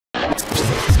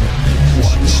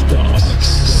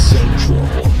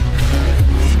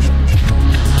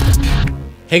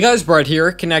Hey guys, Brett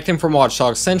here, connecting from Watch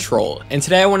Dogs Central, and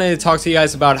today I wanted to talk to you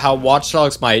guys about how Watch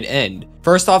Dogs might end.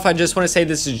 First off, I just want to say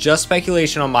this is just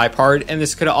speculation on my part, and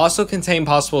this could also contain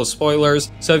possible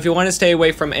spoilers, so if you want to stay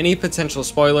away from any potential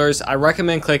spoilers, I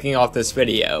recommend clicking off this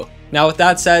video. Now with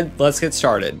that said, let's get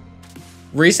started.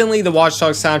 Recently, the Watch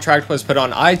Dogs soundtrack was put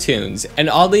on iTunes, and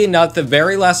oddly enough, the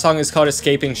very last song is called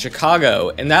Escaping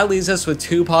Chicago, and that leaves us with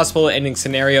two possible ending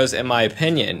scenarios in my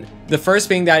opinion. The first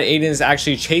being that Aiden is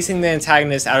actually chasing the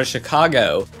antagonist out of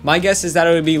Chicago. My guess is that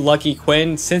it would be Lucky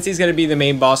Quinn, since he's going to be the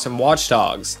main boss in Watch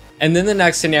Dogs. And then the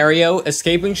next scenario,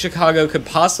 escaping Chicago could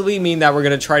possibly mean that we're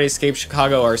going to try to escape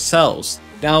Chicago ourselves.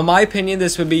 Now in my opinion,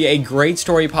 this would be a great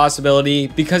story possibility,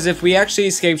 because if we actually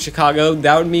escape Chicago,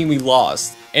 that would mean we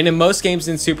lost. And in most games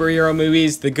and superhero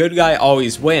movies, the good guy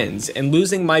always wins, and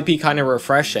losing might be kind of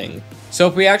refreshing. So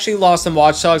if we actually lost in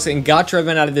Watch Dogs and got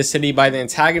driven out of the city by the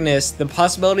antagonist, the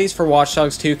possibilities for Watch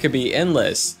Dogs 2 could be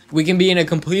endless. We can be in a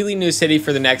completely new city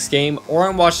for the next game, or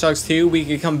in Watch Dogs 2, we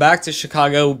could come back to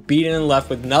Chicago beaten and left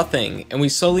with nothing, and we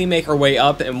slowly make our way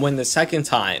up and win the second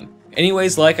time.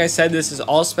 Anyways, like I said, this is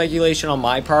all speculation on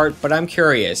my part, but I'm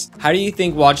curious, how do you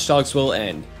think Watch Dogs will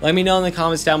end? Let me know in the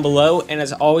comments down below, and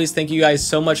as always, thank you guys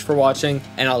so much for watching,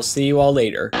 and I'll see you all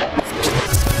later. Please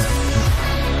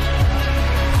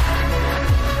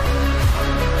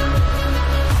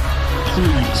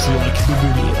like the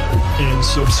video and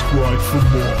subscribe for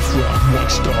more from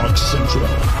Watch Dogs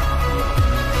Central.